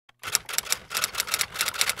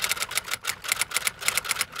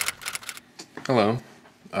Hello.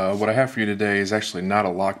 What I have for you today is actually not a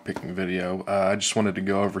lockpicking video. I just wanted to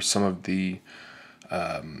go over some of the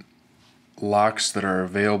locks that are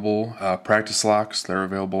available, practice locks that are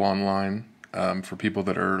available online for people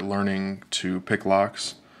that are learning to pick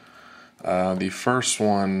locks. The first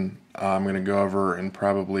one I'm going to go over, and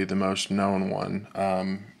probably the most known one,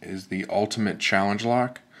 is the Ultimate Challenge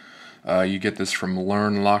Lock. You get this from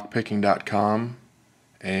learnlockpicking.com.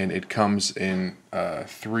 And it comes in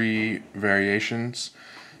 3 variations.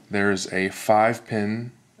 There's a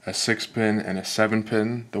 5-pin, a 6-pin, and a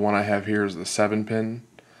 7-pin. The one I have here is the 7-pin.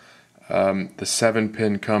 The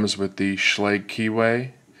 7-pin comes with the Schlage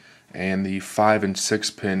keyway, and the 5 and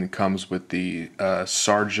 6-pin comes with the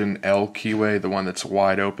Sargent L keyway, the one that's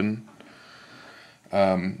wide open.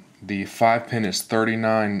 The 5-pin is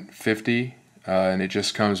 $39.50. And it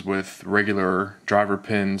just comes with regular driver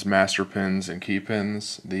pins, master pins, and key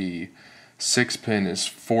pins. The 6-pin is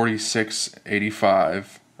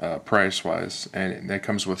 $46.85 price-wise, and that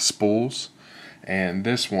comes with spools. And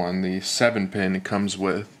this one, the 7-pin, comes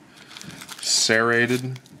with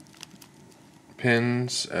serrated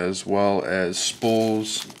pins as well as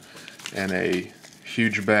spools and a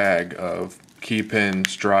huge bag of key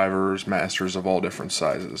pins, drivers, masters of all different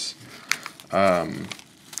sizes.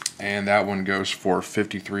 And that one goes for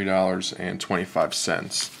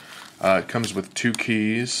 $53.25. It comes with 2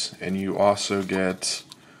 keys, and you also get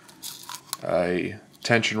a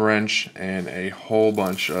tension wrench and a whole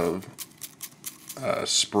bunch of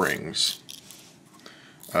springs.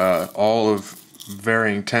 All of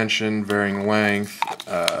varying tension, varying length,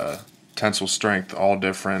 tensile strength, all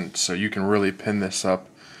different, so you can really pin this up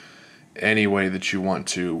any way that you want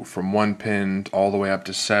to, from 1 pin all the way up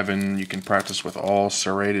to 7. You can practice with all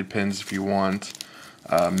serrated pins if you want,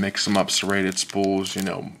 mix them up, serrated spools,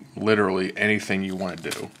 literally anything you want to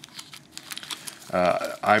do.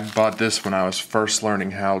 I bought this when I was first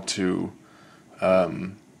learning how to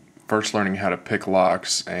pick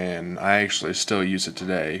locks, and I actually still use it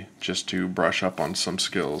today just to brush up on some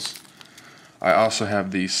skills. I also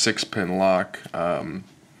have the 6-pin lock,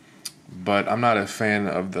 but I'm not a fan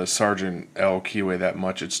of the Sargent L keyway that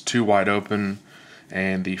much. It's too wide open,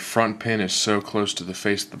 and the front pin is so close to the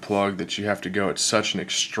face of the plug that you have to go at such an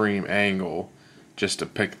extreme angle just to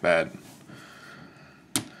pick that.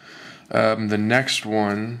 The next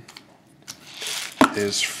one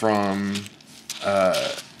is from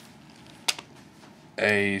I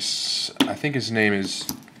think his name is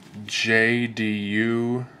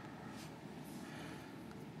JDU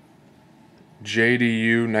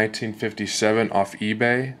 1957 off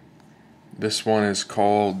eBay. This one is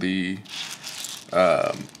called the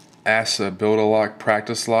Assa Build-A-Lock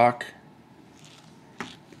Practice Lock.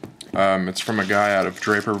 It's from a guy out of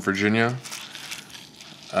Draper, Virginia.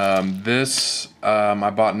 This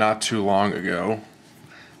I bought not too long ago.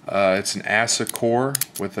 It's an Assa core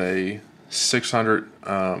with a 600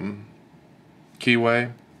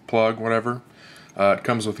 keyway, plug, whatever. It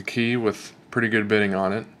comes with a key with pretty good bitting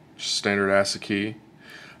on it. Standard Assa key,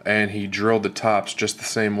 and he drilled the tops just the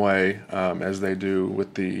same way as they do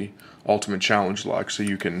with the Ultimate Challenge Lock, so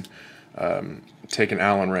you can take an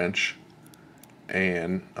Allen wrench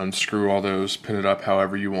and unscrew all those, pin it up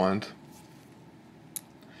however you want.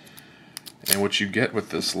 And what you get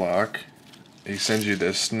with this lock, he sends you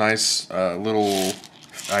this nice little,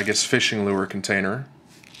 I guess, fishing lure container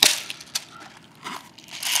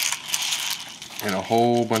and a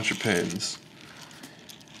whole bunch of pins.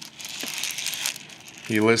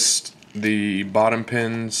 He lists the bottom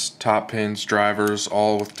pins, top pins, drivers,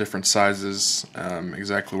 all with different sizes,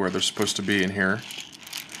 exactly where they're supposed to be in here.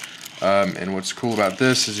 And what's cool about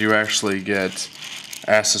this is you actually get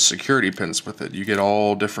Assa security pins with it. You get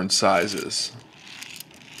all different sizes,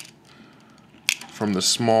 from the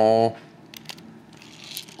small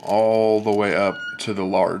all the way up to the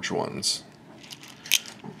large ones.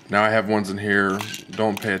 Now I have ones in here,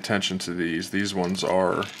 don't pay attention to these. These ones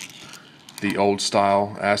are the old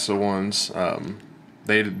style Assa ones.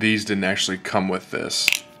 These didn't actually come with this.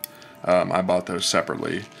 I bought those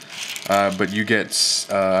separately. But you get,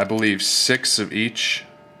 I believe, 6 of each.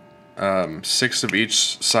 6 of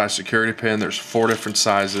each size security pin. There's 4 different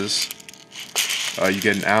sizes. You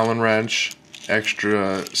get an Allen wrench,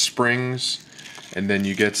 extra springs, and then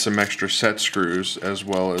you get some extra set screws, as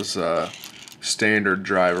well as standard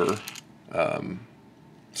driver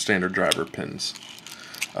pins.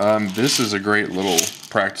 This is a great little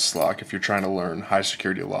practice lock if you're trying to learn high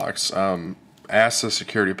security locks. Assa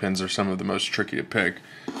security pins are some of the most tricky to pick.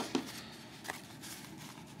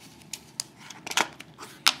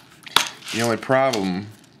 The only problem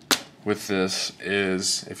with this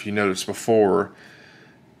is, if you noticed before,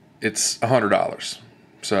 it's $100.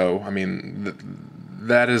 So, I mean,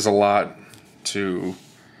 that is a lot to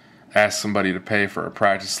ask somebody to pay for a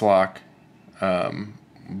practice lock.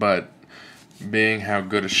 But being how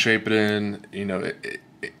good a shape it in, you know,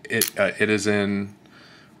 it is in,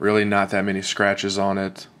 really not that many scratches on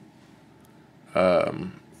it.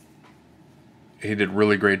 He did a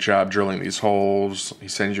really great job drilling these holes. He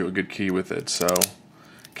sends you a good key with it, so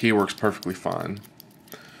key works perfectly fine.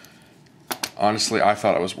 Honestly, I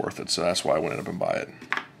thought it was worth it, so that's why I went up and buy it.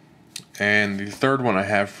 And the third one I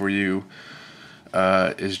have for you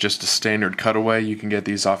is just a standard cutaway. You can get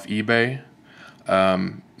these off eBay.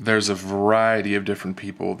 There's a variety of different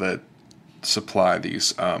people that supply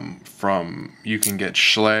these. You can get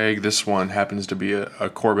Schlage. This one happens to be a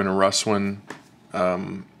Corbin and Russ one,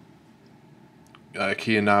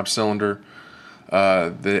 key and knob cylinder.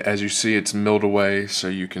 As you see, it's milled away, so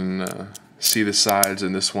you can see the sides,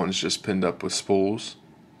 and this one's just pinned up with spools.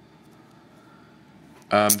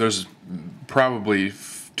 There's probably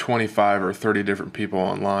 25 or 30 different people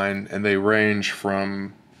online, and they range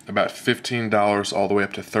from about $15 all the way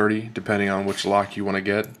up to $30, depending on which lock you want to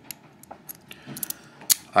get.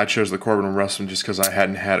 I chose the Corbin and Russ one just because I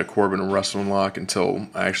hadn't had a Corbin and Russ one lock until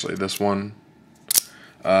actually this one.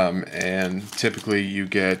 And typically you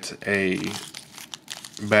get a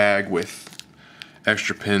bag with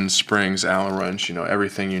extra pins, springs, Allen wrench, you know,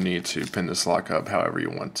 everything you need to pin this lock up however you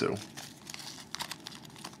want to.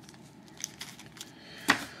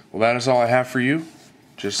 Well, that is all I have for you.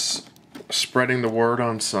 Just spreading the word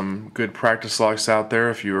on some good practice locks out there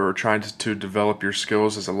if you are trying to develop your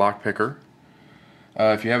skills as a lock picker.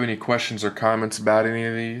 If you have any questions or comments about any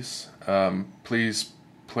of these, please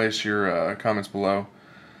place your comments below.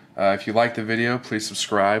 If you like the video, please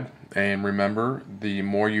subscribe, and remember, the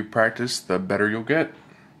more you practice, the better you'll get.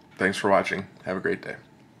 Thanks for watching. Have a great day.